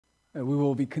We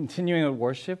will be continuing our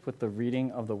worship with the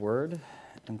reading of the Word,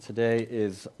 and today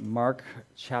is Mark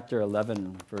chapter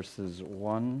 11, verses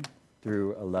 1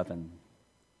 through 11,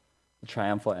 the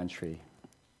triumphal entry.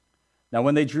 Now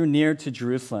when they drew near to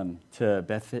Jerusalem, to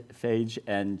Bethphage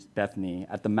and Bethany,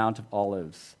 at the Mount of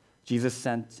Olives, Jesus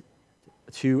sent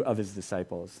two of his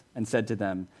disciples and said to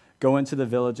them, "Go into the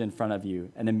village in front of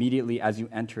you, and immediately as you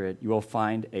enter it, you will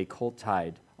find a colt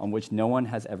tied, on which no one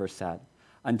has ever sat.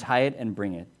 Untie it and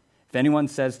bring it. If anyone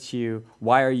says to you,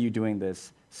 'Why are you doing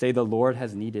this?' say, 'The Lord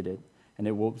has needed it, and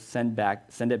it will send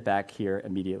it back here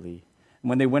immediately.'" And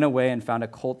when they went away and found a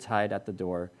colt tied at the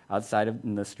door, outside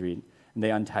in the street, and they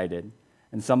untied it.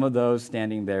 And some of those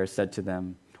standing there said to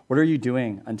them, "What are you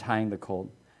doing, untying the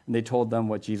colt?" And they told them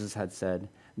what Jesus had said,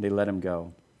 and they let him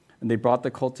go. And they brought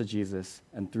the colt to Jesus,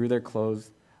 and threw their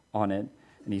clothes on it,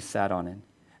 and he sat on it.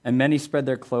 And many spread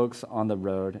their cloaks on the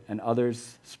road, and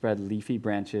others spread leafy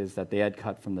branches that they had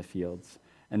cut from the fields.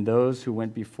 And those who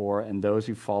went before and those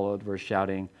who followed were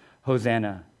shouting,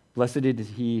 "Hosanna! Blessed is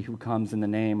he who comes in the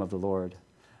name of the Lord.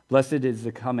 Blessed is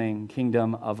the coming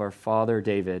kingdom of our father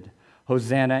David.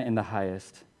 Hosanna in the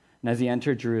highest." And as he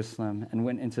entered Jerusalem and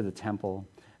went into the temple,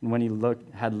 and when he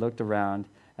had looked around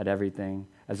at everything,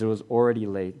 as it was already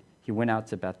late, he went out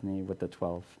to Bethany with the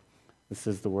 12. This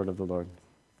is the word of the Lord.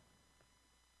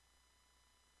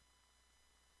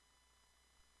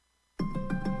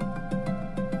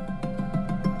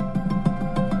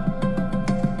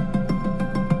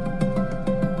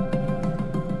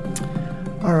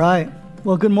 All right.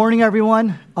 Well, good morning,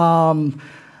 everyone. I'm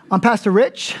Pastor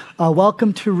Rich.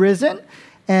 Welcome to Risen.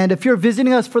 And if you're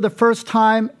visiting us for the first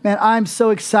time, man, I'm so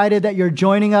excited that you're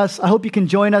joining us. I hope you can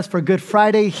join us for Good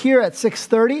Friday here at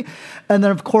 6:30. And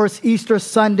then, of course, Easter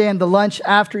Sunday and the lunch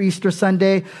after Easter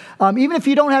Sunday. Even if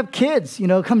you don't have kids,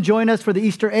 come join us for the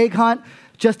Easter egg hunt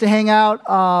just to hang out,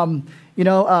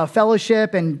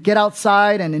 fellowship and get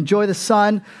outside and enjoy the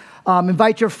sun.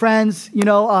 Invite your friends.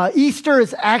 Easter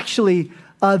is actually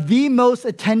the most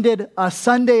attended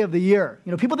Sunday of the year.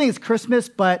 People think it's Christmas,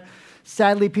 but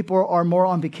sadly, people are more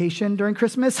on vacation during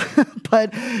Christmas,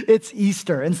 but it's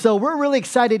Easter. And so we're really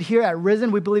excited here at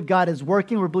Risen. We believe God is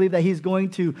working. We believe that he's going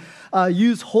to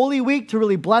use Holy Week to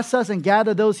really bless us and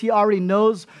gather those he already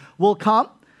knows will come.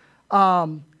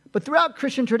 But throughout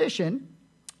Christian tradition,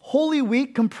 Holy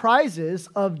Week comprises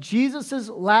of Jesus'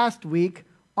 last week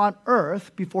on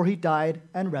earth before he died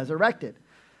and resurrected.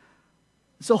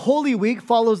 So Holy Week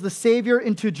follows the Savior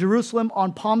into Jerusalem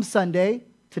on Palm Sunday,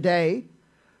 today,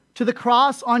 to the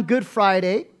cross on Good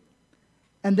Friday,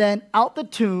 and then out the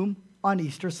tomb on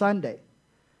Easter Sunday.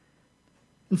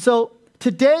 And so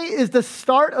today is the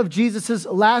start of Jesus'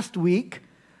 last week.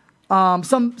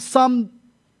 Some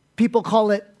people call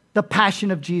it the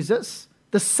Passion of Jesus,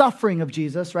 the suffering of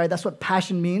Jesus, right? That's what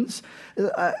passion means.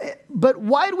 But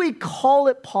why do we call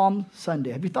it Palm Sunday?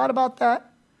 Have you thought about that?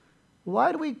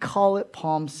 Why do we call it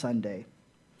Palm Sunday?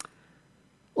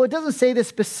 Well, it doesn't say this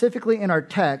specifically in our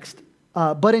text,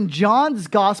 but in John's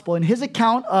gospel, in his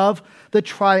account of the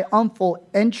triumphal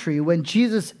entry, when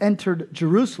Jesus entered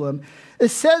Jerusalem, it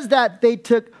says that they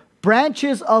took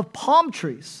branches of palm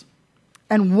trees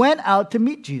and went out to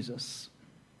meet Jesus.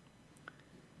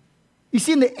 You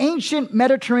see, in the ancient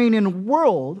Mediterranean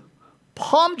world,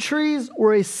 palm trees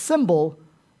were a symbol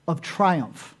of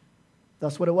triumph.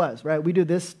 That's what it was, right? We do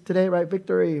this today, right?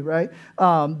 Victory, right?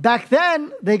 Back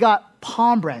then, they got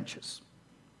palm branches.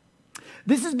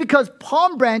 This is because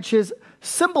palm branches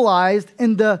symbolized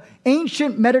in the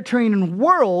ancient Mediterranean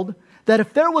world that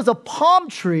if there was a palm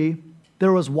tree,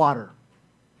 there was water,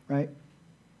 right?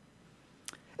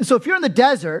 And so if you're in the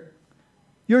desert,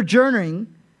 you're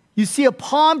journeying, you see a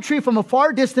palm tree from a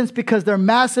far distance because they're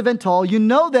massive and tall, you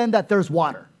know then that there's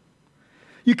water.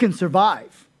 You can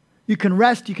survive. You can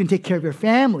rest. You can take care of your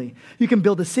family. You can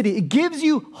build a city. It gives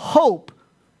you hope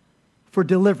for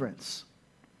deliverance.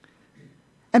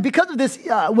 And because of this,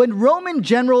 when Roman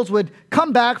generals would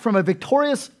come back from a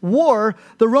victorious war,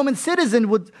 the Roman citizen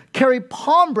would carry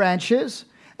palm branches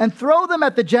and throw them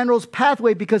at the general's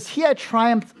pathway because he had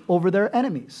triumphed over their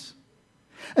enemies.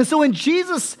 And so when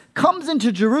Jesus comes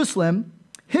into Jerusalem,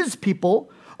 his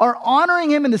people are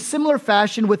honoring him in a similar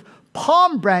fashion with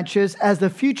palm branches as the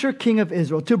future king of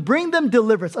Israel to bring them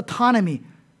deliverance, autonomy.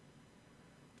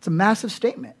 It's a massive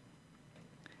statement.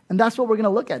 And that's what we're going to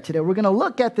look at today. We're going to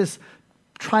look at this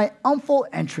triumphal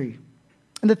entry.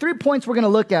 And the 3 points we're going to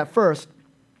look at first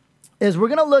is we're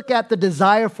going to look at the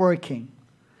desire for a king.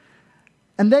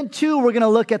 And then 2, we're going to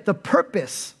look at the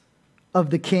purpose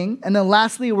of the king. And then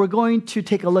lastly, we're going to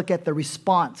take a look at the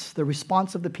response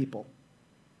of the people.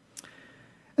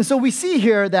 And so we see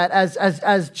here that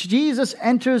as Jesus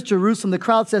enters Jerusalem, the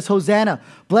crowd says, Hosanna,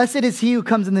 blessed is he who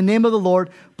comes in the name of the Lord.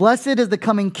 Blessed is the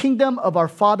coming kingdom of our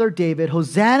father David.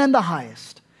 Hosanna in the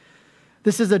highest.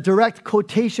 This is a direct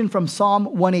quotation from Psalm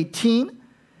 118,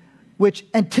 which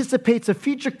anticipates a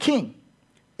future king,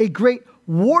 a great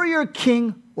warrior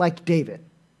king like David.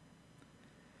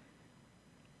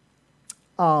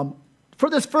 For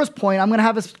this first point, I'm going to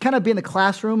have us kind of be in the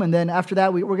classroom, and then after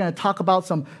that, we're going to talk about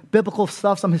some biblical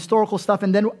stuff, some historical stuff,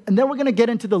 and then we're going to get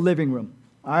into the living room.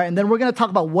 All right, and then we're going to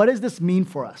talk about what does this mean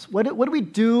for us? What do we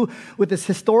do with this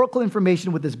historical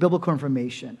information, with this biblical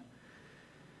information?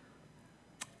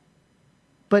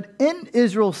 But in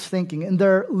Israel's thinking, in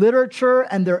their literature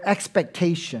and their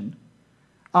expectation,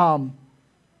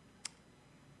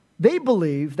 they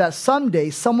believe that someday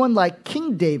someone like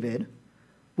King David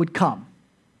would come.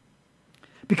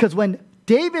 Because when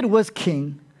David was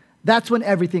king, that's when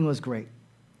everything was great,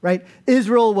 right?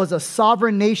 Israel was a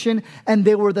sovereign nation, and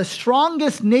they were the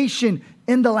strongest nation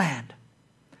in the land.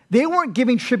 They weren't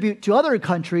giving tribute to other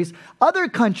countries. Other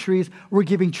countries were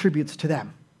giving tributes to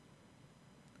them.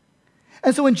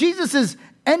 And so when Jesus is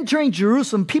entering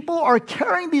Jerusalem, people are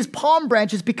carrying these palm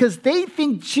branches because they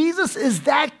think Jesus is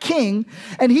that king,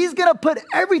 and he's going to put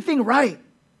everything right.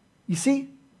 You see?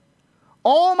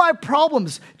 All my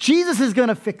problems, Jesus is going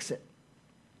to fix it.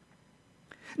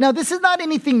 Now, this is not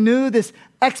anything new, this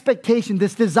expectation,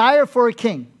 this desire for a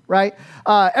king, right?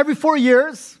 Every 4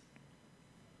 years,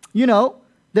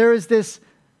 there is this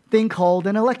thing called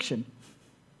an election,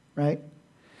 right?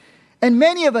 And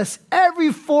many of us,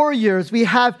 every 4 years, we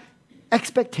have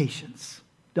expectations,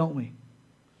 don't we?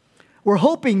 We're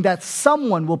hoping that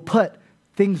someone will put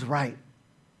things right.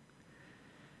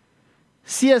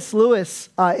 C.S. Lewis,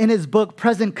 in his book,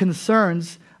 Present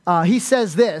Concerns, he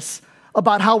says this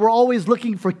about how we're always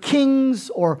looking for kings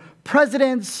or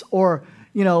presidents or,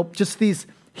 just these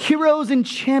heroes and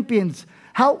champions.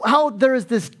 How there is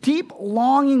this deep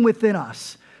longing within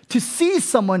us to see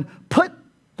someone put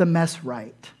the mess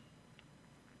right.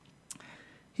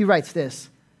 He writes this,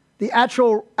 the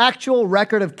actual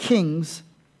record of kings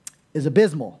is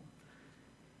abysmal.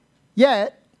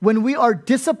 Yet, when we are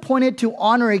disappointed to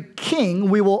honor a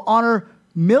king, we will honor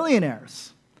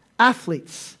millionaires,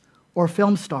 athletes, or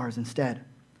film stars instead.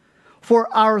 For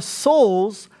our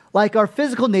souls, like our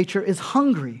physical nature, is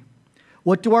hungry.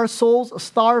 What do our souls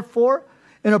starve for?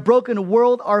 In a broken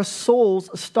world, our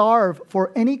souls starve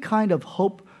for any kind of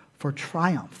hope for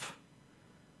triumph.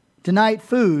 Deny it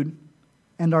food,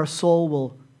 and our soul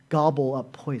will gobble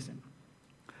up poison.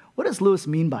 What does Lewis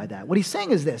mean by that? What he's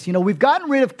saying is this, we've gotten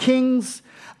rid of kings,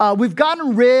 we've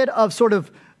gotten rid of sort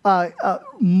of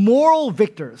moral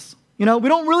victors. We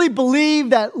don't really believe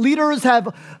that leaders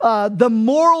have the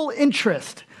moral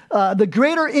interest, the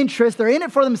greater interest. They're in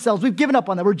it for themselves. We've given up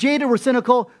on that. We're jaded, we're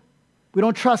cynical. We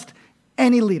don't trust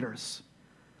any leaders.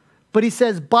 But he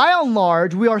says, by and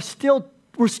large, we're still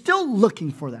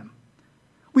looking for them.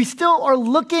 We still are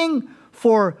looking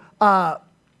for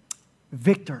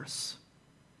victors,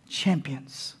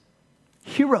 champions,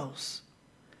 heroes.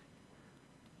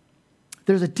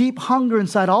 There's a deep hunger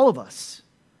inside all of us,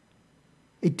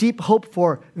 a deep hope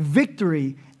for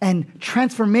victory and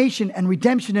transformation and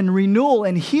redemption and renewal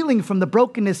and healing from the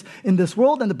brokenness in this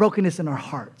world and the brokenness in our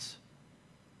hearts,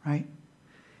 right?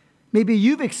 Maybe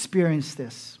you've experienced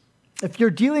this. If you're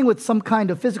dealing with some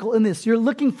kind of physical illness, you're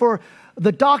looking for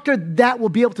the doctor that will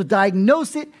be able to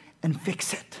diagnose it and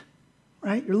fix it,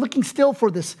 right? You're looking still for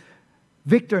this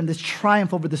victor and this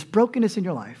triumph over this brokenness in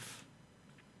your life.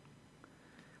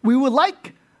 We would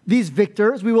like these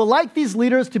victors, we would like these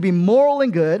leaders to be moral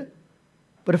and good,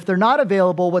 but if they're not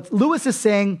available, what Lewis is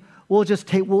saying, we'll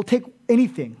take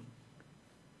anything.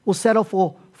 We'll settle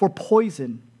for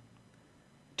poison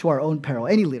to our own peril,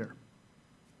 any leader.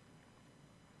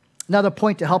 Another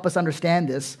point to help us understand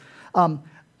this,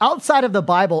 outside of the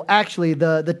Bible, actually,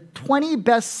 the 20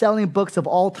 best-selling books of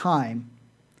all time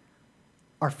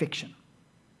are fiction,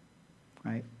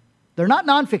 right? They're not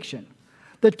nonfiction.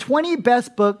 The 20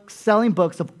 best-selling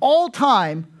books of all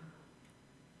time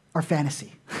are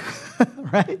fantasy,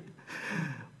 right?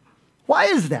 Why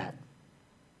is that?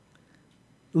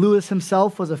 Lewis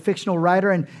himself was a fictional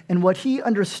writer, and what he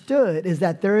understood is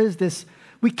that there is this,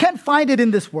 we can't find it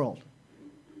in this world.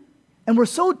 And we're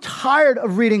so tired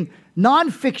of reading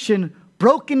nonfiction,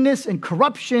 brokenness and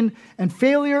corruption and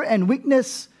failure and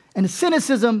weakness and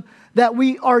cynicism that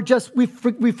we've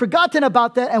forgotten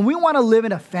about that, and we want to live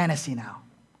in a fantasy now.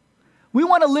 We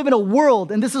want to live in a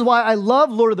world, and this is why I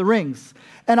love Lord of the Rings.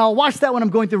 And I'll watch that when I'm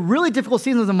going through really difficult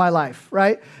seasons in my life,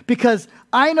 right? Because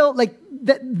I know like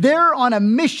that they're on a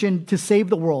mission to save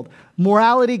the world.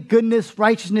 Morality, goodness,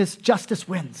 righteousness, justice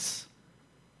wins.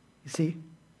 You see?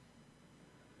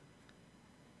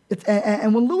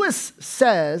 And when Lewis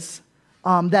says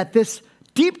that this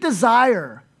deep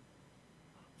desire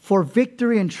for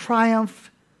victory and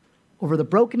triumph over the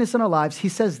brokenness in our lives, he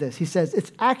says this. He says,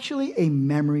 it's actually a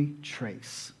memory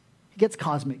trace. He gets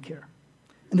cosmic here.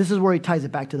 And this is where he ties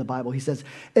it back to the Bible. He says,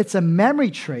 it's a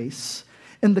memory trace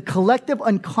in the collective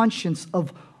unconscious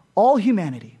of all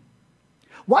humanity.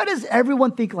 Why does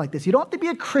everyone think like this? You don't have to be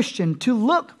a Christian to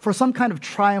look for some kind of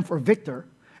triumph or victor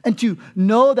and to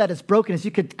know that it's brokenness.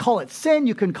 You could call it sin,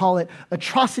 you can call it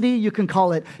atrocity, you can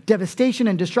call it devastation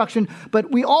and destruction.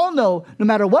 But we all know, no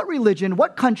matter what religion,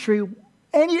 what country,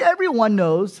 everyone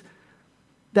knows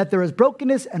that there is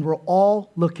brokenness and we're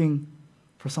all looking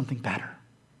for something better.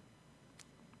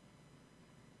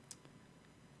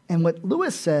 And what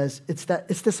Lewis says, it's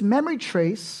this memory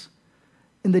trace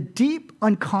in the deep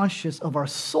unconscious of our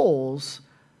souls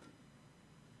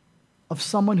of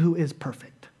someone who is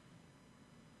perfect,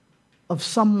 of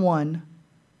someone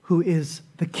who is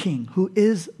the king, who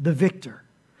is the victor,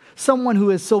 someone who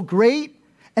is so great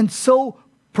and so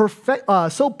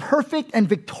perfect and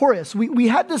victorious. We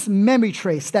have this memory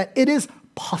trace that it is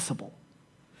possible.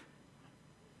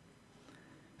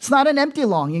 It's not an empty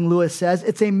longing, Lewis says.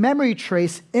 It's a memory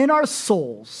trace in our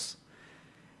souls.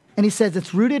 And he says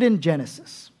it's rooted in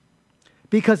Genesis.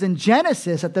 Because in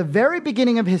Genesis, at the very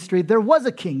beginning of history, there was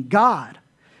a king, God.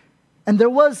 And there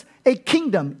was a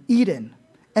kingdom, Eden.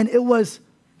 And it was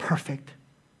perfect.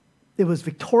 It was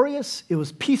victorious. It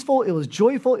was peaceful. It was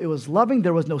joyful. It was loving.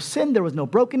 There was no sin. There was no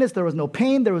brokenness. There was no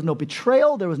pain. There was no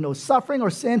betrayal. There was no suffering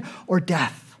or sin or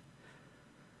death.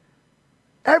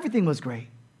 Everything was great.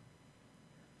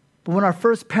 But when our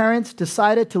first parents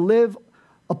decided to live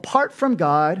apart from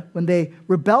God, when they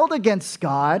rebelled against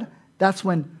God, that's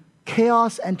when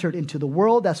chaos entered into the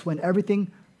world. That's when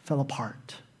everything fell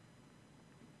apart.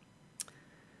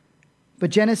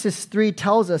 But Genesis 3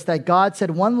 tells us that God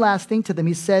said one last thing to them.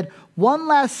 He said one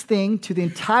last thing to the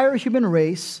entire human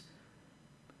race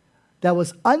that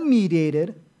was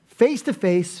unmediated, face to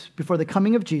face before the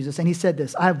coming of Jesus. And he said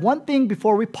this, I have one thing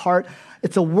before we part.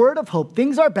 It's a word of hope.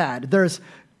 Things are bad. There's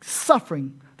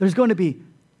suffering. There's going to be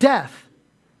death.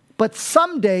 But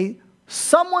someday,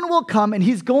 someone will come and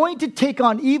he's going to take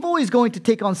on evil. He's going to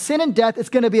take on sin and death. It's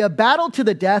going to be a battle to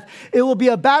the death. It will be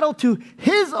a battle to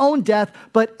his own death.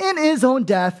 But in his own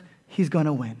death, he's going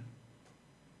to win.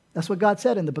 That's what God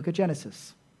said in the book of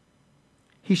Genesis.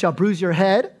 He shall bruise your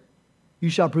head.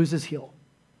 You shall bruise his heel.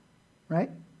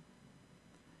 Right?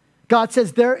 God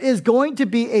says there is going to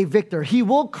be a victor. He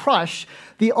will crush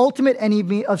the ultimate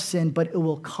enemy of sin, but it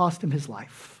will cost him his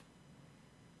life.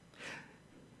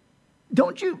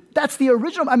 Don't you? That's the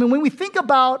original. I mean, when we think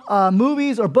about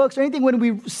movies or books or anything, when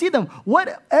we see them,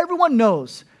 what everyone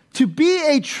knows, to be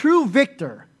a true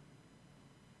victor,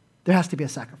 there has to be a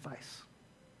sacrifice,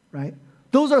 right?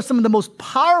 Those are some of the most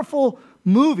powerful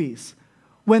movies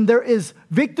when there is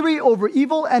victory over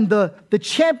evil and the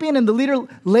champion and the leader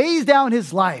lays down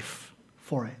his life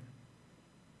for it.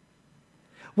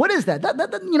 What is that?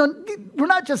 We're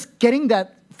not just getting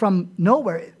that from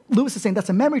nowhere. Lewis is saying that's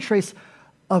a memory trace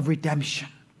of redemption.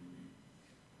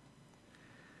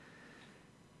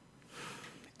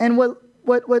 And what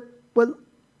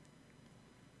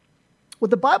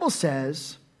the Bible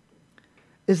says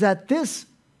is that this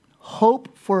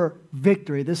hope for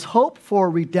victory, this hope for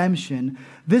redemption,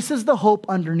 this is the hope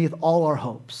underneath all our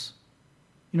hopes.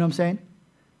 You know what I'm saying?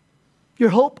 Your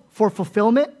hope for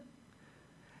fulfillment,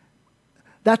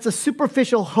 that's a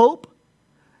superficial hope.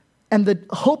 And the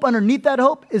hope underneath that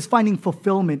hope is finding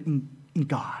fulfillment in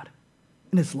God,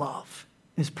 in his love,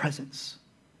 in his presence,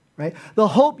 right? The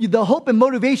hope and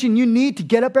motivation you need to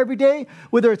get up every day,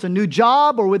 whether it's a new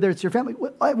job or whether it's your family,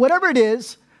 whatever it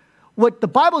is, what the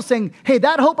Bible is saying, hey,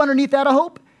 that hope underneath that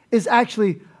hope is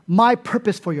actually my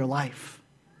purpose for your life.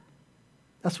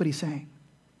 That's what he's saying.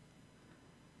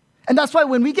 And that's why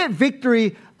when we get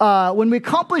victory, when we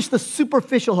accomplish the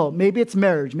superficial hope, maybe it's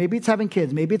marriage, maybe it's having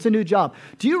kids, maybe it's a new job,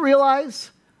 do you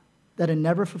realize that it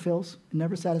never fulfills, it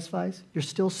never satisfies? You're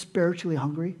still spiritually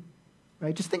hungry,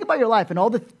 right? Just think about your life and all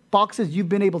the boxes you've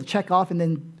been able to check off and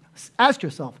then ask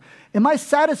yourself, am I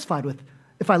satisfied with,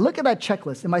 if I look at that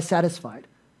checklist, am I satisfied?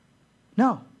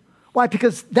 No. Why?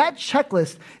 Because that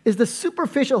checklist is the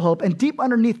superficial hope, and deep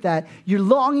underneath that, you're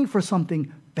longing for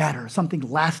something better, something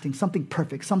lasting, something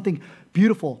perfect, something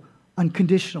beautiful,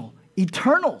 unconditional,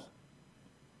 eternal.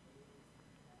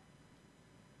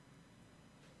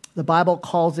 The Bible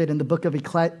calls it in the book of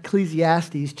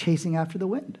Ecclesiastes, chasing after the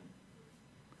wind,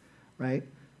 right?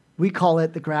 We call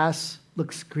it the grass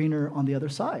looks greener on the other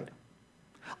side.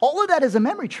 All of that is a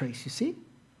memory trace, you see?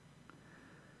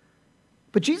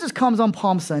 But Jesus comes on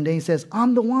Palm Sunday and he says,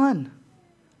 I'm the one,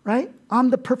 right? I'm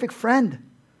the perfect friend.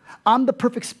 I'm the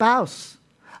perfect spouse.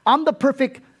 I'm the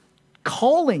perfect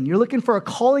calling. You're looking for a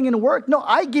calling in work? No,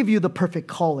 I give you the perfect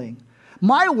calling.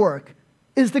 My work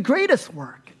is the greatest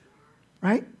work,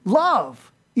 right?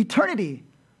 Love, eternity,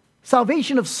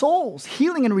 salvation of souls,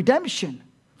 healing and redemption,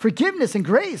 forgiveness and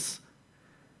grace.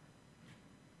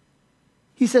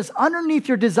 He says, underneath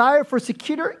your desire for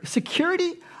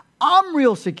security, I'm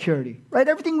real security, right?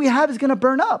 Everything we have is going to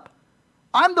burn up.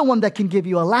 I'm the one that can give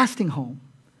you a lasting home,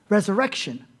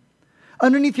 resurrection.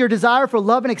 Underneath your desire for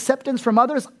love and acceptance from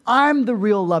others, I'm the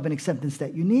real love and acceptance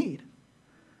that you need.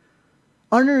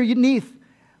 Underneath,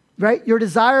 right, your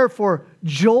desire for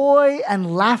joy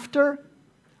and laughter,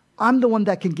 I'm the one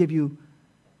that can give you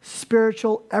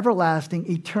spiritual,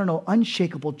 everlasting, eternal,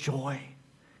 unshakable joy.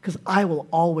 Because I will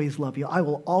always love you. I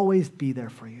will always be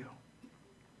there for you.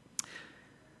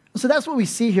 So that's what we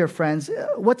see here, friends.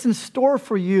 What's in store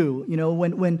for you,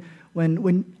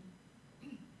 when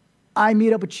I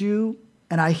meet up with you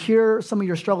and I hear some of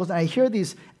your struggles and I hear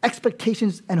these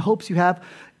expectations and hopes you have,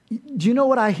 do you know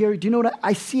what I hear? Do you know what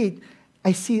I see?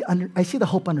 I see the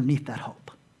hope underneath that hope,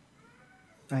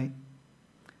 right?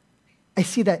 I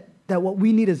see that what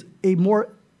we need is a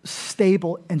more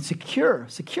stable and secure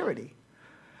security.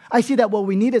 I see that what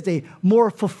we need is a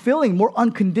more fulfilling, more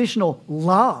unconditional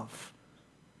love.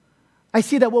 I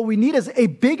see that what we need is a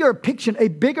bigger picture, a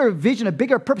bigger vision, a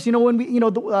bigger purpose.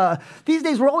 These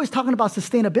days we're always talking about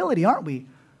sustainability, aren't we?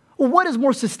 Well, what is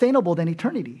more sustainable than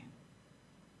eternity?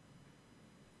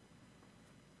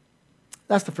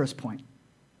 That's the first point.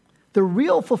 The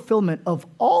real fulfillment of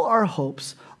all our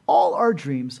hopes, all our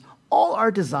dreams, all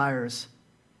our desires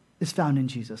is found in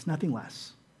Jesus, nothing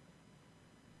less.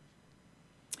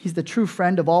 He's the true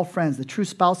friend of all friends, the true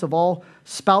spouse of all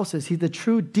spouses. He's the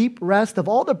true deep rest of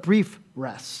all the brief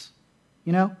rests.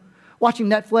 Watching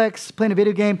Netflix, playing a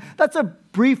video game, that's a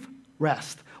brief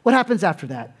rest. What happens after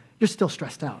that? You're still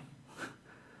stressed out.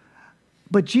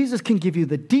 But Jesus can give you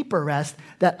the deeper rest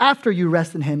that after you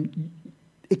rest in him,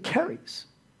 it carries.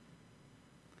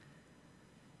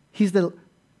 He's the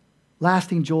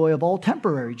lasting joy of all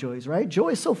temporary joys, right? Joy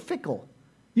is so fickle.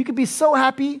 You could be so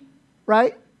happy,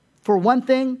 right, for one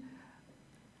thing.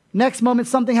 Next moment,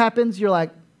 something happens. You're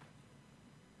like,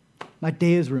 my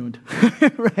day is ruined,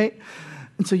 right?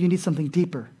 And so you need something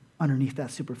deeper underneath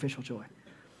that superficial joy.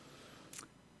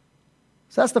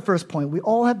 So that's the first point. We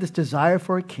all have this desire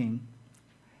for a king,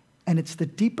 and it's the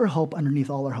deeper hope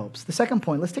underneath all our hopes. The second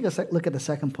point, let's take a look at the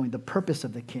second point, the purpose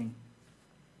of the king.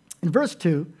 In verse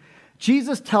 2,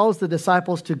 Jesus tells the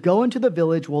disciples to go into the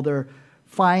village where they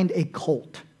find a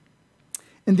colt.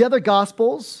 In the other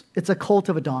Gospels, it's a colt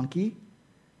of a donkey,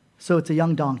 so it's a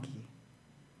young donkey.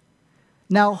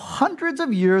 Now, hundreds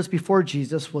of years before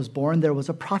Jesus was born, there was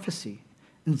a prophecy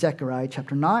in Zechariah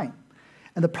chapter 9.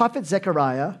 And the prophet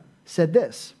Zechariah said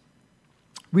this,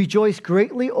 "Rejoice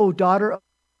greatly, O daughter of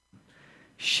Zion.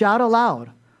 Shout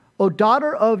aloud, O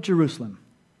daughter of Jerusalem.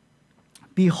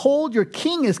 Behold, your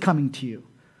king is coming to you,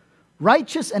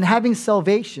 righteous and having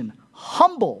salvation,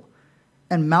 humble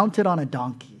and mounted on a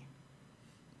donkey."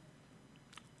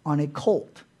 On a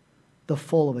colt, the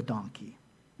foal of a donkey.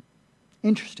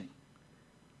 Interesting.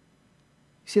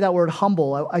 See that word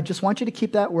humble? I just want you to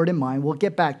keep that word in mind. We'll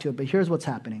get back to it, but here's what's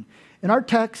happening. In our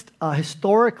text,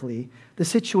 historically, the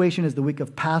situation is the week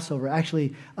of Passover.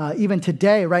 Actually, even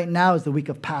today, right now, is the week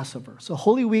of Passover. So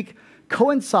Holy Week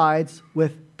coincides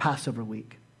with Passover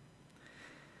week.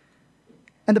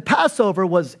 And the Passover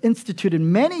was instituted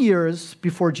many years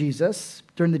before Jesus,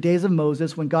 during the days of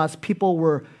Moses, when God's people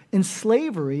were in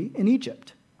slavery in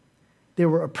Egypt. They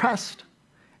were oppressed,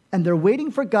 and they're waiting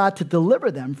for God to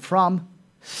deliver them from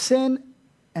sin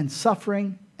and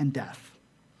suffering and death.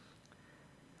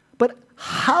 But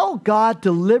how God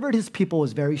delivered his people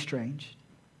was very strange.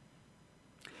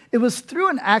 It was through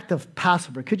an act of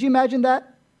Passover. Could you imagine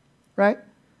that? Right?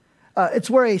 It's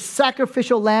where a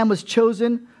sacrificial lamb was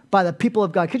chosen by the people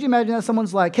of God. Could you imagine that?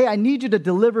 Someone's like, hey, I need you to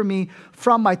deliver me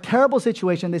from my terrible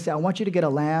situation. They say, I want you to get a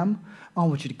lamb. I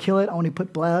want you to kill it. I want you to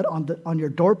put blood on your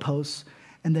doorposts,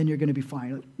 and then you're going to be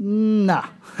fine. Like, nah,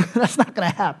 that's not going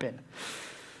to happen.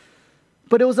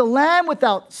 But it was a lamb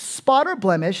without spot or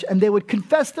blemish, and they would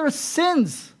confess their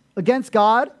sins against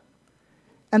God,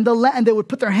 and they would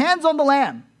put their hands on the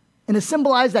lamb, and it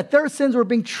symbolized that their sins were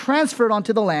being transferred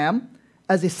onto the lamb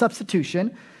as a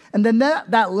substitution, and then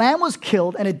that lamb was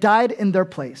killed, and it died in their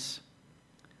place.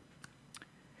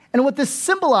 And what this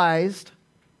symbolized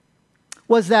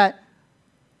was that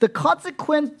the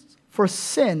consequence for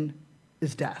sin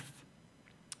is death,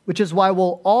 which is why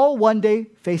we'll all one day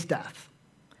face death.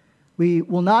 We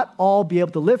will not all be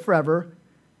able to live forever.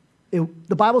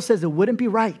 The Bible says it wouldn't be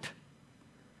right.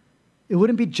 It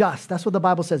wouldn't be just. That's what the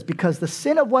Bible says, because the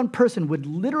sin of one person would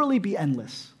literally be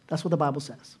endless. That's what the Bible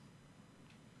says.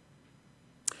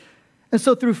 And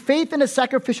so through faith in a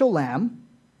sacrificial lamb,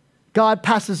 God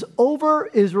passes over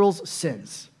Israel's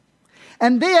sins.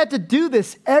 And they had to do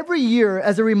this every year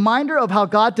as a reminder of how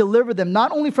God delivered them,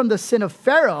 not only from the sin of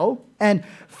Pharaoh and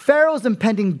Pharaoh's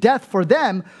impending death for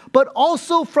them, but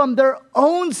also from their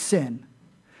own sin.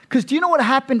 Because do you know what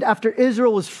happened after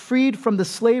Israel was freed from the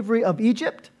slavery of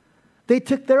Egypt? They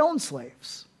took their own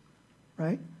slaves,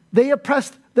 right? They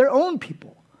oppressed their own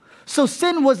people. So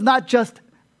sin was not just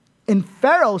in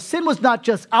Pharaoh, sin was not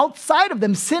just outside of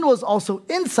them, sin was also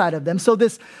inside of them. So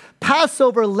this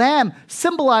Passover lamb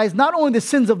symbolized not only the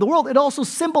sins of the world, it also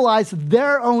symbolized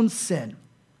their own sin.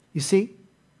 You see?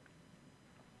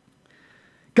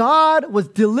 God was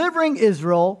delivering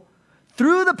Israel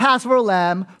through the Passover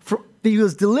lamb. He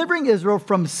was delivering Israel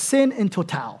from sin in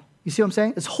total. You see what I'm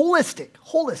saying? It's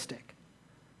holistic.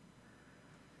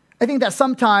 I think that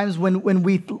sometimes when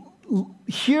we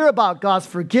hear about God's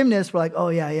forgiveness, we're like, oh,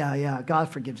 yeah, God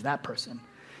forgives that person.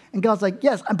 And God's like,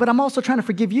 yes, but I'm also trying to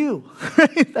forgive you.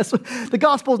 That's what, the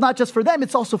gospel is not just for them,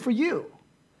 it's also for you.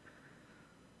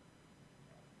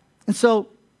 And so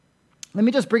let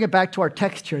me just bring it back to our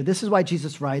text here. This is why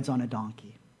Jesus rides on a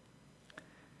donkey.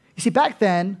 You see, back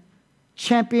then,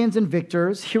 champions and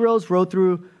victors, heroes rode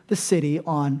through the city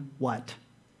on what?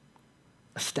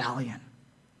 A stallion,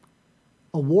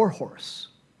 a war horse.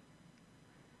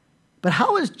 But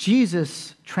how is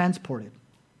Jesus transported?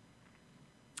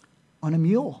 On a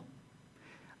mule.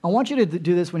 I want you to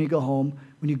do this when you go home.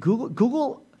 When you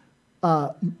Google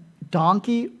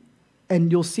donkey,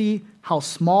 and you'll see how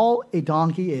small a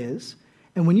donkey is.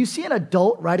 And when you see an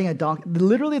adult riding a donkey,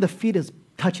 literally the feet is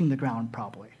touching the ground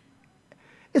probably.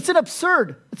 It's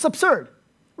absurd,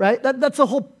 right? That's a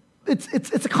whole,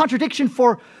 it's a contradiction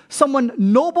for someone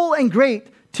noble and great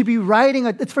to be riding,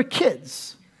 it's for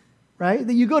kids. Right?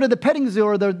 You go to the petting zoo,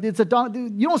 or it's a donkey.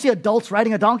 You don't see adults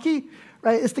riding a donkey,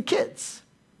 right? It's the kids.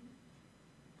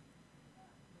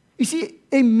 You see,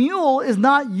 a mule is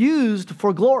not used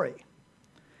for glory.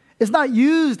 It's not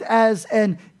used as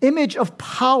an image of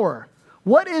power.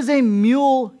 What is a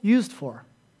mule used for?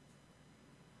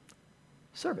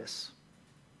 Service.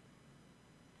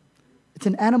 It's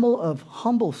an animal of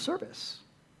humble service.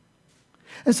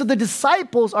 And so the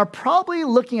disciples are probably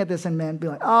looking at this and be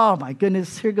like, oh my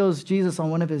goodness, here goes Jesus on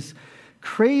one of his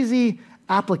crazy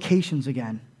applications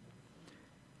again.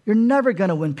 You're never going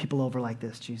to win people over like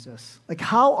this, Jesus. Like,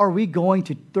 how are we going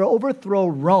to overthrow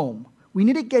Rome? We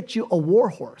need to get you a war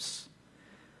horse.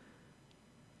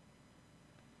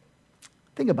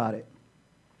 Think about it.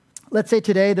 Let's say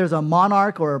today there's a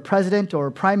monarch or a president or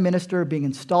a prime minister being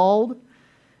installed,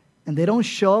 and they don't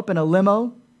show up in a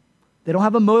limo. They don't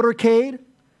have a motorcade.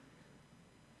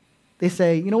 They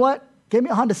say, you know what? Get me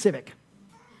a Honda Civic,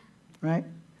 right?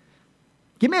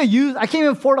 Give me a used, I can't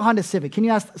even afford a Honda Civic. Can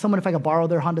you ask someone if I could borrow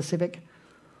their Honda Civic?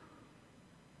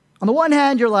 On the one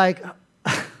hand, you're like,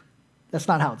 that's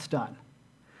not how it's done.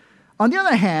 On the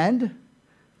other hand,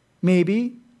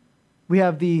 maybe we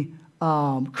have the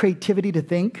creativity to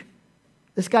think,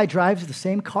 this guy drives the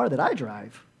same car that I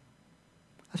drive.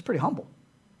 That's pretty humble.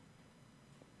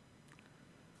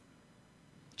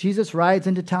 Jesus rides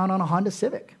into town on a Honda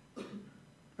Civic,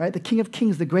 right? The King of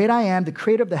Kings, the great I am, the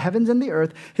creator of the heavens and the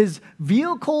earth, his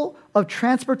vehicle of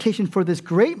transportation for this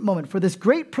great moment, for this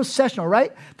great processional,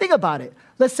 right? Think about it.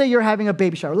 Let's say you're having a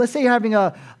baby shower. Let's say you're having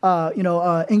a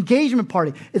engagement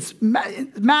party. It's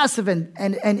massive and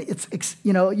it's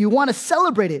you want to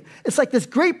celebrate it. It's like this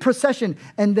great procession,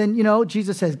 and then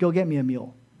Jesus says, "Go get me a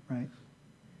mule," right?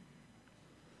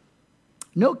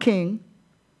 No king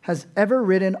has ever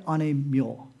ridden on a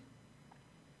mule.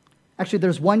 Actually,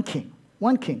 there's one king.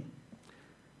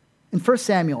 In 1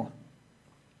 Samuel,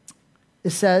 it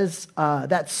says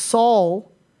that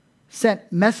Saul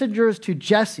sent messengers to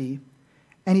Jesse,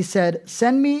 and he said,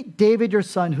 "Send me David, your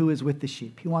son, who is with the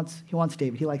sheep." He wants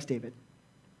David. He likes David.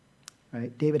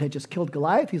 Right? David had just killed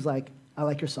Goliath. He's like, "I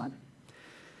like your son."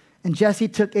 And Jesse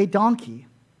took a donkey,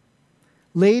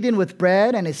 laden with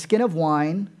bread and a skin of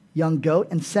wine, young goat,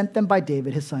 and sent them by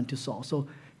David, his son, to Saul. So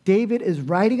David is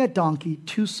riding a donkey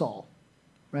to Saul,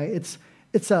 right?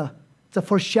 It's a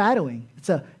foreshadowing. It's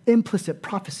an implicit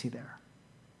prophecy there.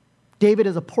 David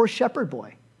is a poor shepherd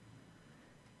boy.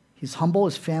 He's humble.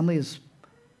 His family is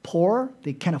poor.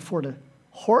 They can't afford a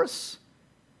horse.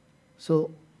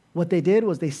 So what they did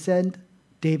was they sent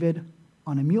David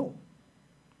on a mule.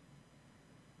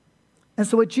 And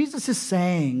so what Jesus is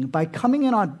saying by coming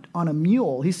in on a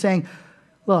mule, he's saying,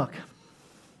 look,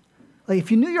 like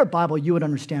if you knew your Bible, you would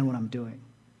understand what I'm doing,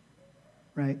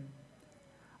 right?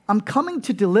 I'm coming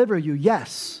to deliver you,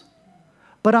 yes,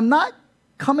 but I'm not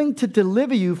coming to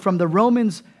deliver you from the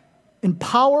Romans in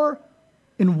power,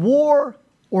 in war,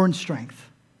 or in strength.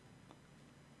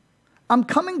 I'm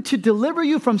coming to deliver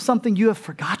you from something you have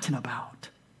forgotten about.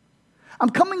 I'm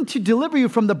coming to deliver you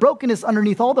from the brokenness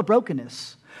underneath all the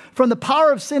brokenness, from the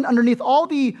power of sin underneath all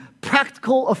the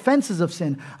practical offenses of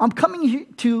sin. I'm coming here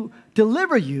to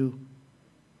deliver you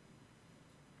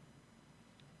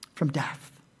from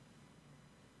death.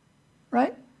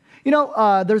 Right? You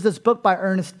know, there's this book by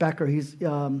Ernest Becker. It's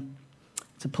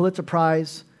a Pulitzer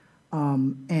Prize,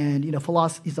 and you know,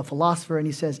 he's a philosopher, and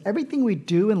he says everything we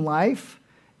do in life,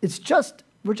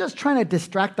 we're just trying to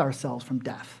distract ourselves from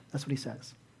death. That's what he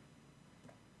says.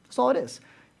 That's all it is.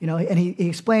 You know, and he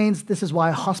explains this is why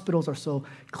hospitals are so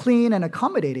clean and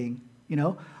accommodating. You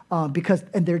know, because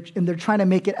they're trying to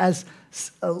make it as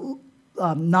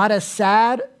not as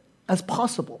sad as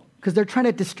possible because they're trying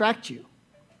to distract you.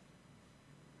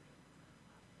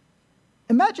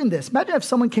 Imagine this. Imagine if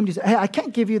someone came to you and said, hey, I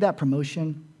can't give you that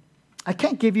promotion. I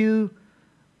can't give you,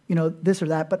 you know, this or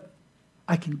that, but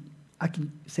I can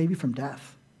save you from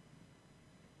death.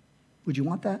 Would you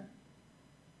want that?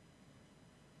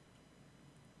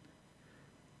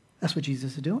 That's what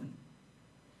Jesus is doing.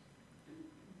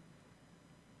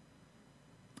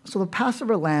 So the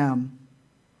Passover lamb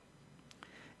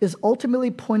is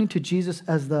ultimately pointing to Jesus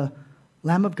as the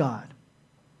Lamb of God,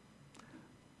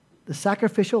 the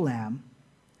sacrificial lamb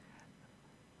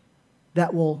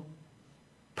that will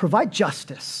provide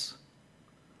justice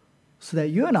so that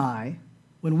you and I,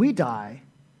 when we die,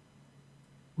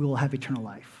 we will have eternal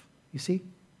life. You see?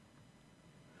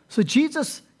 So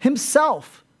Jesus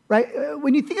himself, right?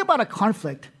 When you think about a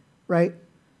conflict, right,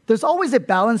 there's always a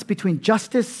balance between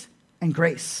justice and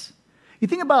grace. You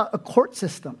think about a court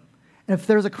system, and if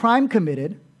there's a crime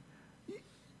committed,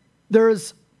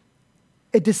 there's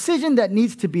a decision that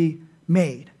needs to be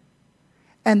made.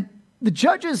 And the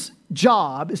judge's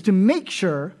job is to make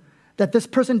sure that this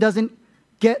person doesn't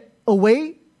get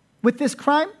away with this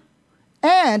crime,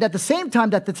 and at the same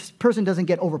time that this person doesn't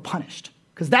get overpunished,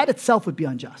 because that itself would be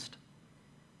unjust.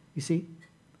 You see?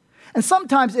 And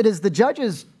sometimes it is the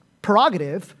judge's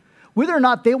prerogative whether or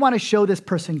not they want to show this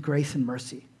person grace and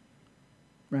mercy,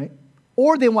 right?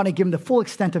 Or they want to give him the full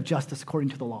extent of justice according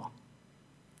to the law.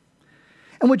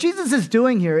 And what Jesus is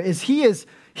doing here is he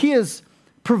is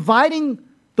providing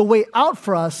the way out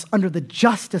for us under the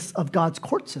justice of God's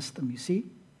court system, you see?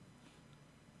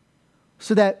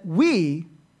 So that we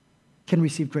can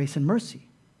receive grace and mercy.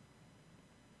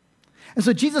 And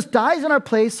so Jesus dies in our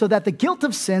place so that the guilt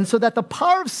of sin, so that the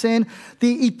power of sin,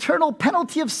 the eternal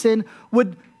penalty of sin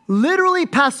would literally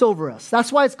pass over us.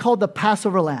 That's why it's called the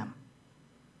Passover lamb.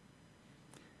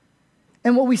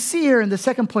 And what we see here in the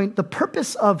second point, the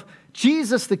purpose of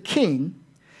Jesus the King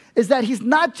is that he's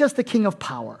not just the King of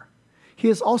power. He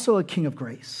is also a King of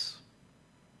grace.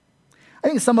 I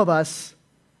think some of us,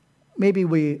 maybe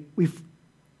we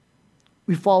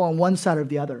fall on one side or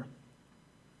the other,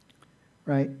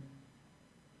 right?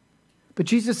 But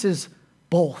Jesus is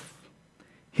both.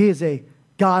 He is a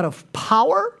God of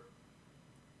power,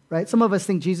 right? Some of us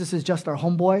think Jesus is just our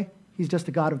homeboy. He's just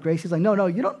a God of grace. He's like, no,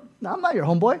 you don't. I'm not your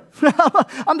homeboy.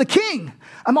 I'm the king.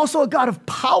 I'm also a God of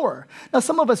power. Now,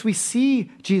 some of us, we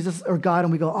see Jesus or God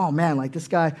and we go, oh man, like this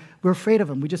guy, we're afraid of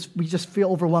him. We just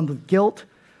feel overwhelmed with guilt,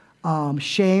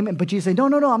 shame. But Jesus says, no,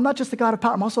 I'm not just a God of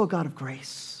power. I'm also a God of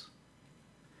grace.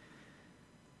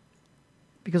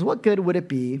 Because what good would it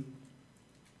be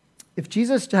if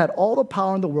Jesus had all the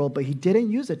power in the world, but he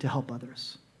didn't use it to help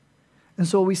others? And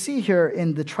so we see here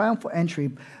in the triumphal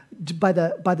entry, by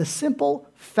the simple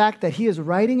fact that he is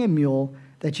riding a mule,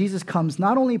 that Jesus comes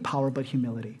not only power, but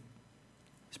humility.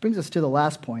 This brings us to the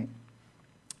last point,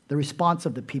 the response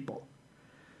of the people.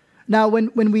 Now,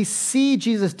 when we see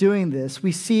Jesus doing this,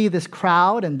 we see this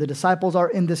crowd, and the disciples are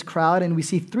in this crowd, and we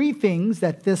see three things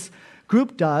that this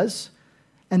group does,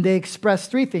 and they express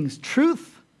three things: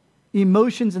 truth,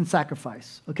 emotions, and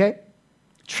sacrifice, okay?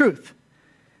 Truth.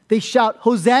 They shout,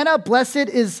 Hosanna, blessed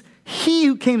is he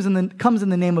who comes in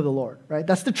the name of the Lord, right?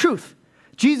 That's the truth.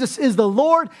 Jesus is the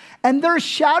Lord, and they're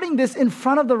shouting this in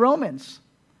front of the Romans.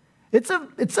 It's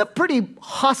a pretty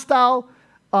hostile,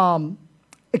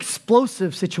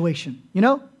 explosive situation, you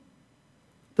know?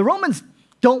 The Romans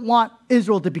don't want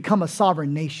Israel to become a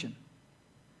sovereign nation.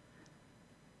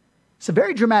 It's a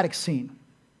very dramatic scene.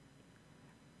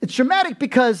 It's dramatic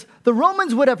because the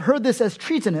Romans would have heard this as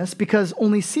treasonous because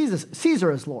only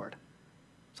Caesar is Lord.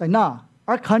 It's like, nah,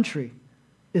 our country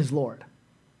is Lord,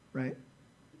 right?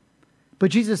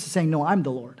 But Jesus is saying, no, I'm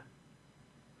the Lord.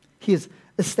 He is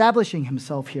establishing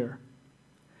himself here.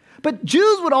 But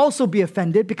Jews would also be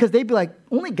offended because they'd be like,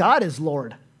 only God is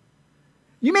Lord.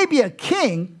 You may be a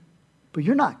king, but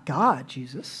you're not God,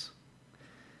 Jesus.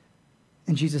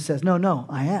 And Jesus says, no,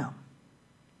 I am.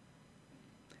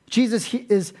 Jesus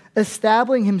is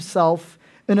establishing himself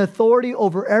in authority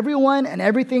over everyone and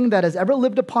everything that has ever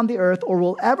lived upon the earth or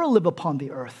will ever live upon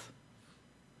the earth.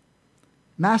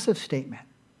 Massive statement.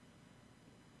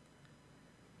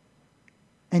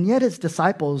 And yet his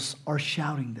disciples are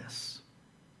shouting this.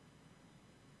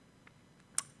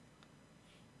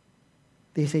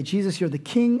 They say, Jesus, you're the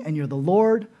King and you're the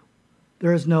Lord.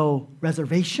 There is no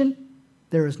reservation.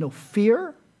 There is no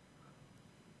fear.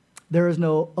 There is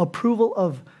no approval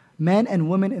of men and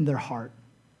women in their heart.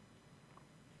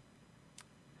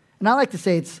 And I like to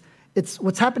say it's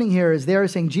what's happening here is they're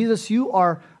saying, Jesus, you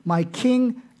are my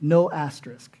king, no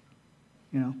asterisk.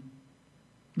 You know,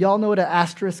 y'all know what an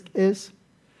asterisk is?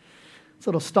 It's a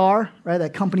little star, right,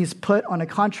 that companies put on a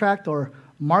contract or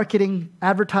marketing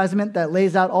advertisement that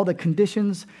lays out all the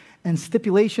conditions and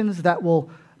stipulations that will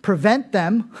prevent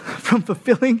them from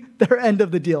fulfilling their end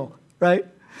of the deal, right?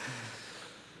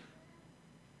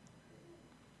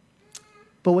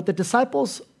 But what the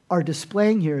disciples are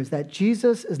displaying here is that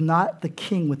Jesus is not the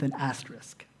king with an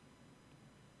asterisk.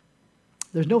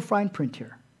 There's no fine print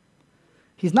here.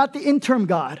 He's not the interim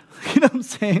God. You know what I'm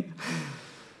saying?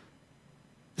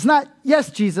 It's not,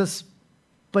 yes, Jesus,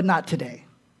 but not today.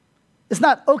 It's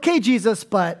not, okay, Jesus,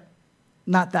 but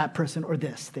not that person or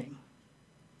this thing.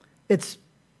 It's,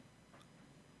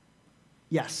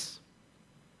 yes,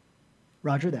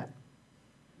 Roger that.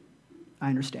 I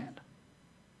understand.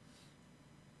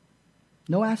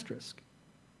 No asterisk.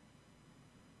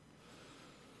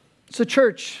 So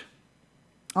church,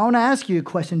 I want to ask you a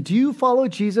question. Do you follow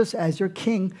Jesus as your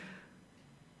king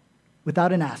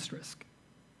without an asterisk?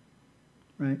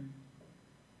 Right?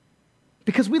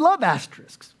 Because we love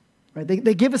asterisks. Right?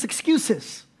 They give us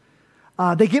excuses.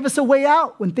 They give us a way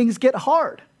out when things get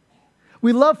hard.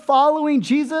 We love following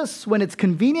Jesus when it's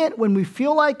convenient, when we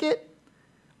feel like it,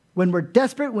 when we're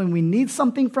desperate, when we need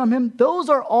something from him. Those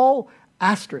are all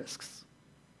asterisks.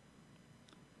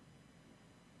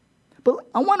 But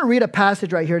I want to read a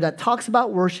passage right here that talks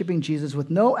about worshiping Jesus with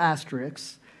no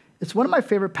asterisks. It's one of my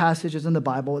favorite passages in the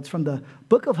Bible. It's from the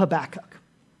book of Habakkuk.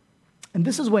 And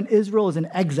this is when Israel is in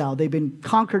exile. They've been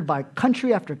conquered by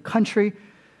country after country.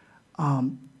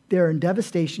 They're in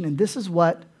devastation. And this is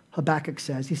what Habakkuk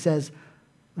says. He says,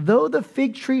 though the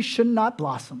fig tree should not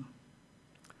blossom,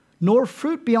 nor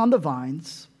fruit be on the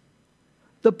vines,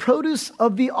 the produce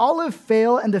of the olive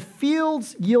fail, and the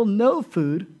fields yield no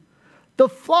food, the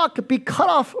flock be cut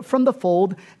off from the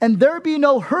fold, and there be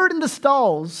no herd in the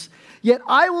stalls, yet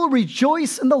I will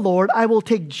rejoice in the Lord. I will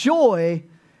take joy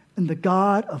in the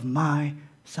God of my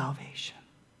salvation.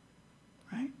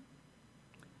 Right?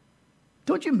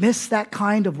 Don't you miss that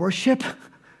kind of worship?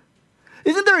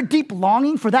 Isn't there a deep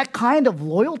longing for that kind of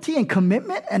loyalty and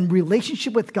commitment and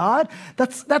relationship with God?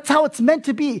 That's how it's meant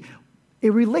to be, a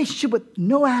relationship with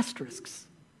no asterisks.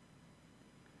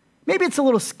 Maybe it's a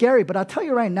little scary, but I'll tell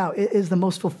you right now, it is the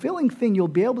most fulfilling thing you'll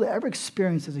be able to ever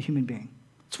experience as a human being.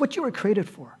 It's what you were created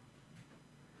for.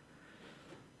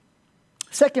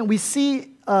 Second, we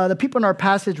see the people in our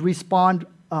passage respond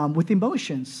with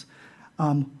emotions.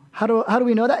 How do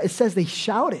we know that? It says they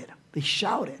shouted. They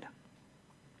shouted.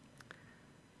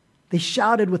 They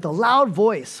shouted with a loud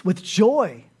voice, with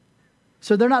joy.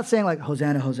 So they're not saying like,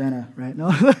 Hosanna, Hosanna, right?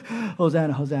 No,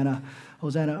 Hosanna, Hosanna,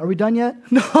 Hosanna. Are we done yet?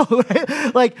 No,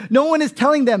 right? Like no one is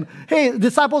telling them, hey, the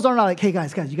disciples are not like, hey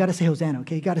guys, you got to say Hosanna,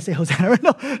 okay? You got to say Hosanna.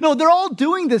 Right? No, they're all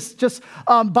doing this just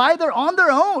on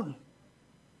their own.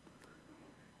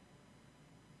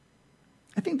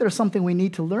 I think there's something we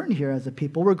need to learn here as a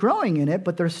people. We're growing in it,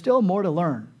 but there's still more to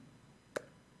learn.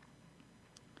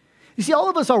 You see, all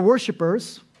of us are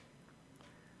worshipers.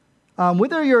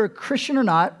 Whether you're a Christian or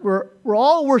not, we're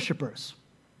all worshipers,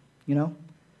 you know.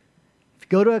 If you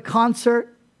go to a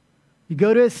concert, you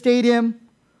go to a stadium,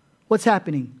 what's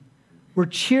happening? We're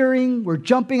cheering, we're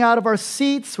jumping out of our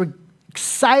seats, we're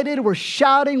excited, we're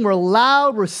shouting, we're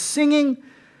loud, we're singing,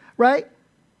 right?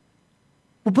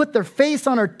 We'll put their face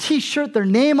on our t-shirt, their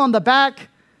name on the back,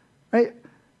 right?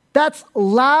 That's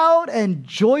loud and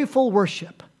joyful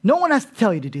worship. No one has to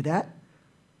tell you to do that.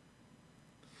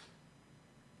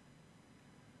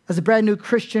 As a brand new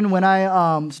Christian, when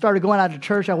I started going out to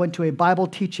church, I went to a Bible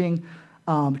teaching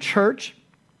church.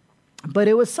 but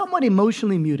it was somewhat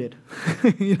emotionally muted.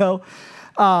 You know,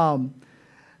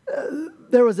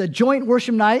 there was a joint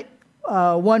worship night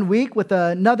 1 week with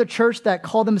another church that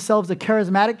called themselves a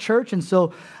charismatic church. And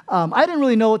so I didn't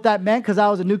really know what that meant because I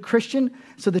was a new Christian.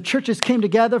 So the churches came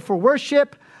together for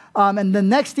worship. And the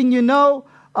next thing you know,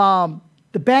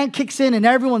 the band kicks in and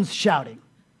everyone's shouting,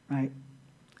 right?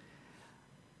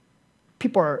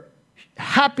 People are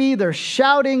happy, they're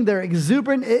shouting, they're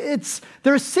exuberant.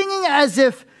 They're singing as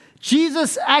if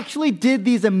Jesus actually did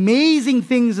these amazing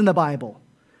things in the Bible.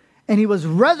 And he was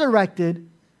resurrected.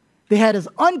 They had his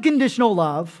unconditional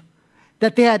love,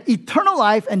 that they had eternal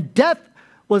life and death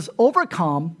was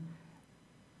overcome.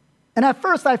 And at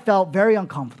first I felt very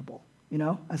uncomfortable. You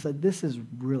know, I said, this is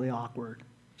really awkward,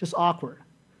 just awkward.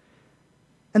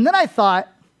 And then I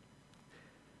thought,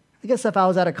 I guess if I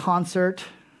was at a concert,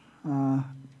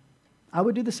 I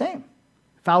would do the same.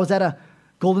 If I was at a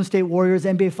Golden State Warriors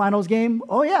NBA Finals game,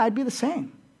 oh yeah, I'd be the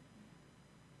same.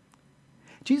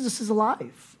 Jesus is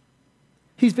alive.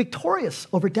 He's victorious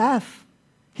over death.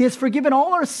 He has forgiven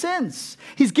all our sins.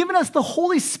 He's given us the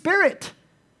Holy Spirit.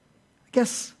 I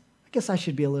guess I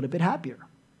should be a little bit happier.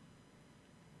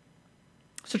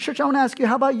 So church, I want to ask you,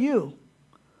 how about you?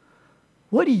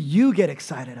 What do you get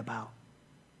excited about?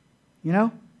 You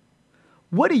know?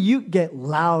 What do you get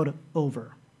loud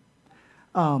over?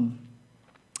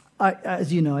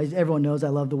 As you know, as everyone knows, I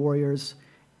love the Warriors.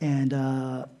 And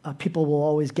people will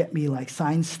always get me like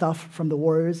signed stuff from the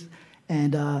Warriors.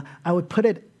 And I would put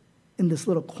it in this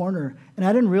little corner. And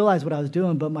I didn't realize what I was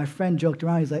doing, but my friend joked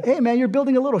around. He's like, hey, man, you're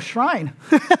building a little shrine.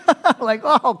 I'm like,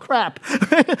 oh, crap.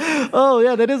 Oh,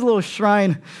 yeah, that is a little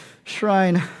shrine.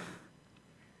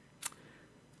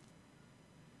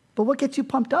 But what gets you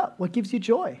pumped up? What gives you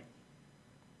joy?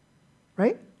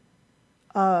 Right?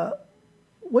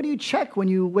 What do you check when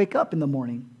you wake up in the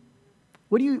morning?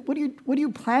 What do you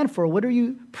plan for? What are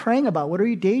you praying about? What are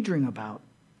you daydreaming about?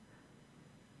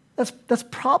 That's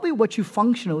probably what you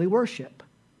functionally worship.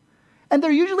 And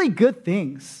they're usually good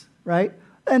things, right?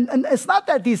 And it's not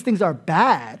that these things are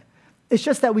bad. It's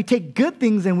just that we take good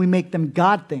things and we make them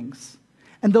God things.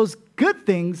 And those good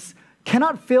things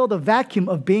cannot fill the vacuum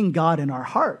of being God in our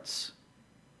hearts.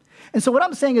 And so what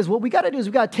I'm saying is what we got to do is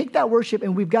we got to take that worship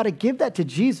and we've got to give that to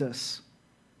Jesus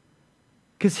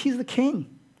because he's the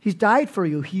king. He's died for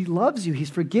you. He loves you. He's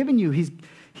forgiven you.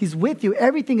 He's with you.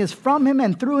 Everything is from him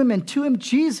and through him and to him.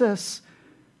 Jesus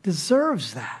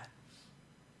deserves that.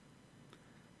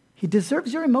 He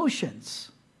deserves your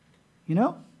emotions. You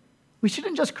know? We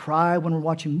shouldn't just cry when we're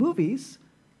watching movies.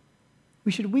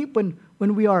 We should weep when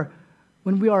we are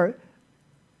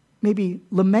maybe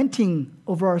lamenting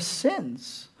over our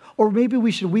sins. Or maybe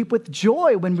we should weep with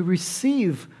joy when we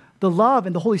receive the love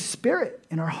and the Holy Spirit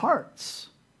in our hearts.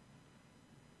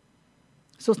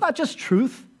 So it's not just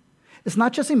truth. It's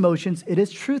not just emotions. It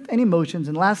is truth and emotions.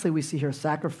 And lastly, we see here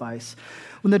sacrifice.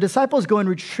 When the disciples go and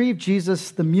retrieve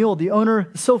Jesus, the mule, the owner,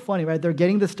 it's so funny, right? They're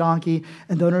getting this donkey,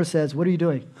 and the owner says, what are you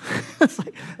doing? It's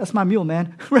like, that's my mule,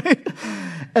 man, right?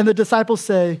 And the disciples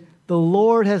say, the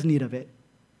Lord has need of it.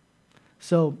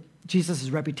 So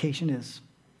Jesus' reputation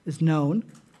is known.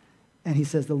 And he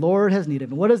says, the Lord has need of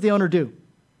it. And what does the owner do?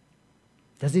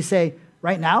 Does he say,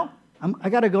 right now? I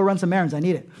got to go run some errands. I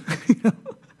need it.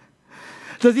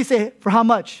 Does he say, for how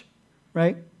much?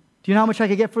 Right? Do you know how much I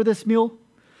could get for this mule?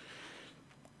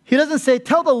 He doesn't say,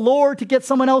 tell the Lord to get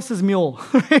someone else's mule.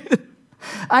 Right?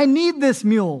 I need this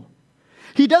mule.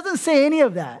 He doesn't say any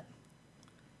of that.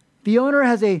 The owner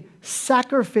has a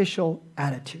sacrificial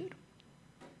attitude.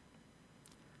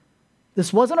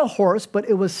 This wasn't a horse, but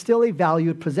it was still a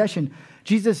valued possession.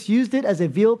 Jesus used it as a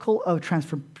vehicle of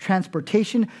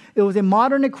transportation. It was a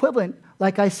modern equivalent,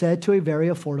 like I said, to a very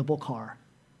affordable car,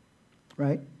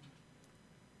 right?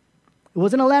 It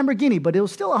wasn't a Lamborghini, but it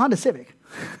was still a Honda Civic.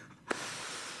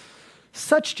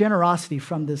 Such generosity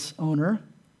from this owner.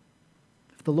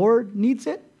 If the Lord needs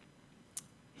it,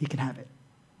 he can have it.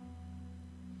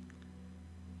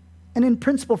 And in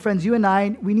principle, friends, you and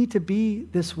I, we need to be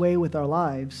this way with our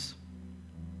lives.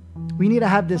 We need to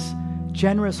have this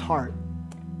generous heart.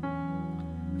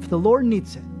 If the Lord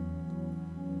needs it,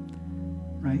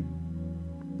 right?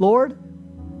 Lord,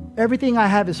 everything I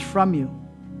have is from you.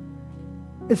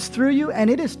 It's through you and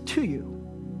it is to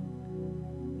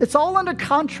you. It's all under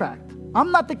contract.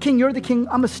 I'm not the king, you're the king,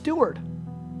 I'm a steward.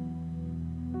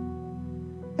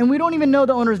 And we don't even know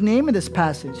the owner's name in this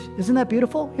passage. Isn't that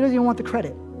beautiful? He doesn't even want the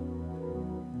credit.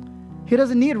 He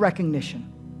doesn't need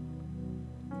recognition.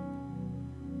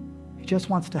 He just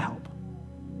wants to help.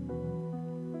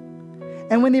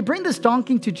 And when they bring this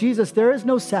donkey to Jesus, there is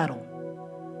no saddle.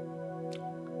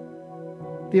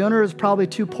 The owner is probably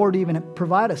too poor to even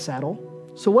provide a saddle.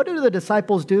 So what do the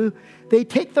disciples do? They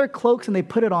take their cloaks and they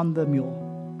put it on the mule.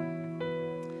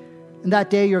 And that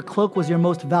day, your cloak was your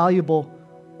most valuable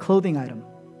clothing item.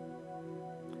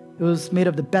 It was made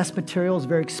of the best materials,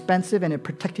 very expensive, and it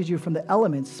protected you from the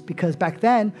elements because back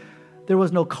then, there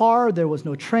was no car, there was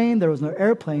no train, there was no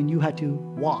airplane. You had to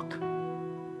walk.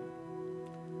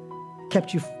 It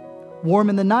kept you warm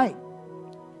in the night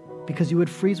because you would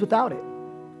freeze without it.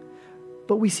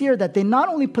 But we see here that they not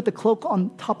only put the cloak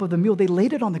on top of the mule, they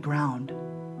laid it on the ground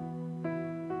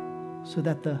so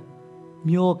that the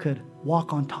mule could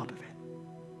walk on top of it.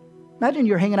 Imagine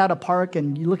you're hanging out at a park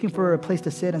and you're looking for a place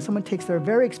to sit and someone takes their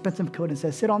very expensive coat and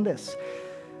says, sit on this.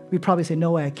 We'd probably say,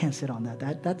 no way, I can't sit on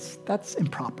that. That's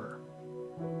improper.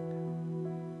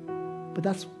 But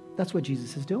that's what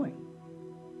Jesus is doing.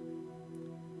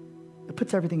 It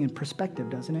puts everything in perspective,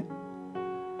 doesn't it?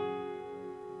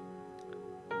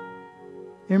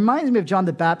 It reminds me of John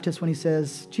the Baptist when he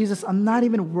says, Jesus, I'm not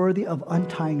even worthy of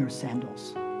untying your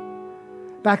sandals.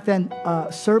 Back then,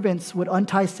 servants would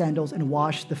untie sandals and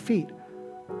wash the feet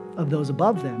of those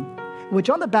above them. What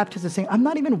John the Baptist is saying, I'm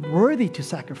not even worthy to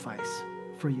sacrifice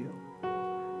for you.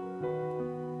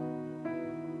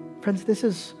 Friends, this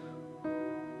is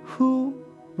who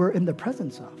we're in the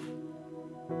presence of.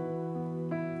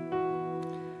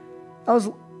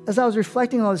 As I was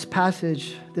reflecting on this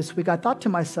passage this week, I thought to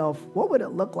myself, what would it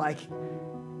look like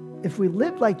if we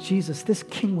lived like Jesus, this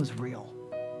king was real?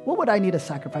 What would I need to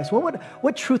sacrifice?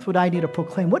 What truth would I need to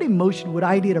proclaim? What emotion would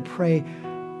I need to pray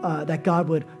that God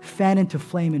would fan into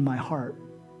flame in my heart?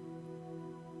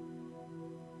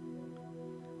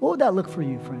 What would that look for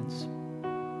you, friends?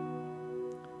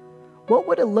 What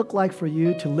would it look like for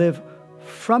you to live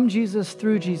from Jesus,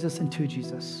 through Jesus, and to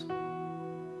Jesus?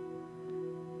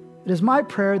 It is my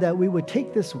prayer that we would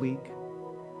take this week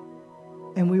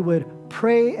and we would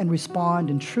pray and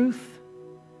respond in truth,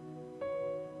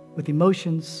 with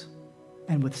emotions,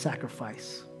 and with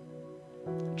sacrifice.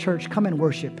 Church, come and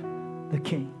worship the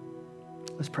King.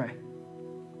 Let's pray.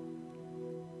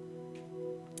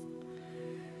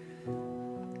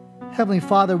 Heavenly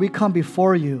Father, we come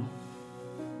before you,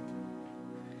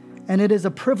 and it is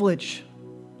a privilege.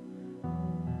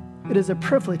 It is a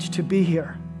privilege to be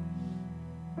here.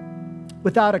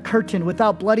 Without a curtain,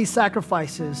 without bloody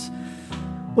sacrifices,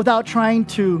 without trying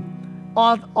to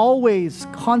always,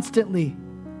 constantly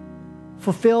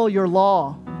fulfill your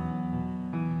law.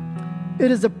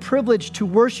 It is a privilege to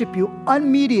worship you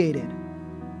unmediated.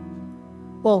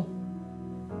 Well,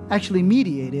 actually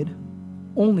mediated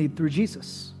only through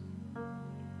Jesus.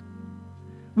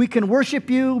 We can worship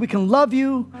you, we can love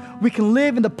you, we can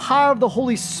live in the power of the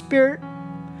Holy Spirit.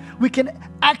 We can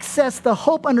access the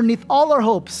hope underneath all our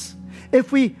hopes.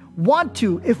 If we want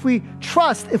to, if we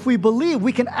trust, if we believe,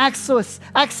 we can access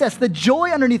the joy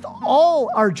underneath all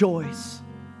our joys.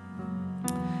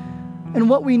 And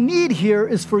what we need here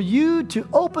is for you to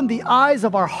open the eyes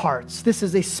of our hearts. This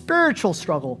is a spiritual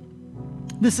struggle.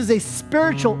 This is a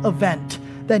spiritual event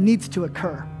that needs to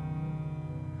occur.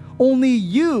 Only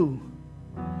you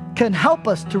can help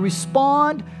us to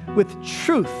respond with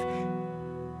truth.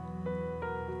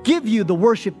 Give you the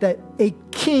worship that a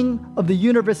king of the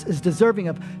universe is deserving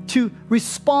of. To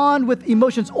respond with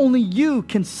emotions, only you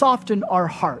can soften our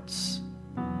hearts.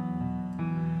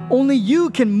 Only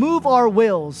you can move our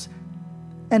wills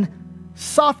and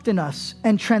soften us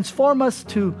and transform us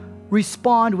to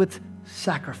respond with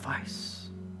sacrifice.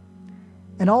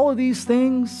 And all of these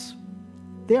things,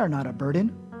 they are not a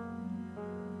burden.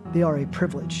 They are a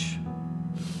privilege.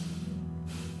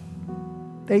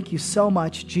 Thank you so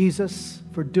much, Jesus,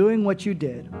 for doing what you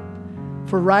did,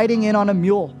 for riding in on a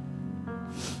mule,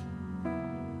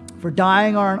 for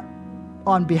dying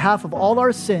on behalf of all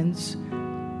our sins,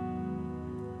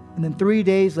 and then 3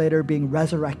 days later being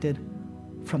resurrected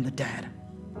from the dead,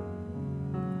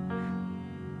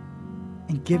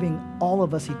 and giving all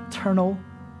of us eternal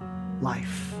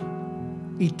life,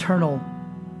 eternal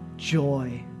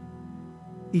joy,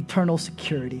 eternal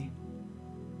security,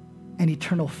 and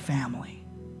eternal family.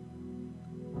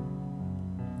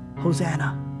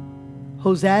 Hosanna.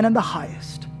 Hosanna in the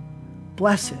highest.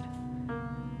 Blessed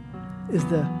is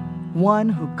the one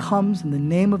who comes in the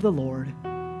name of the Lord,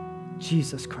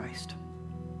 Jesus Christ.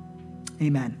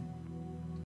 Amen.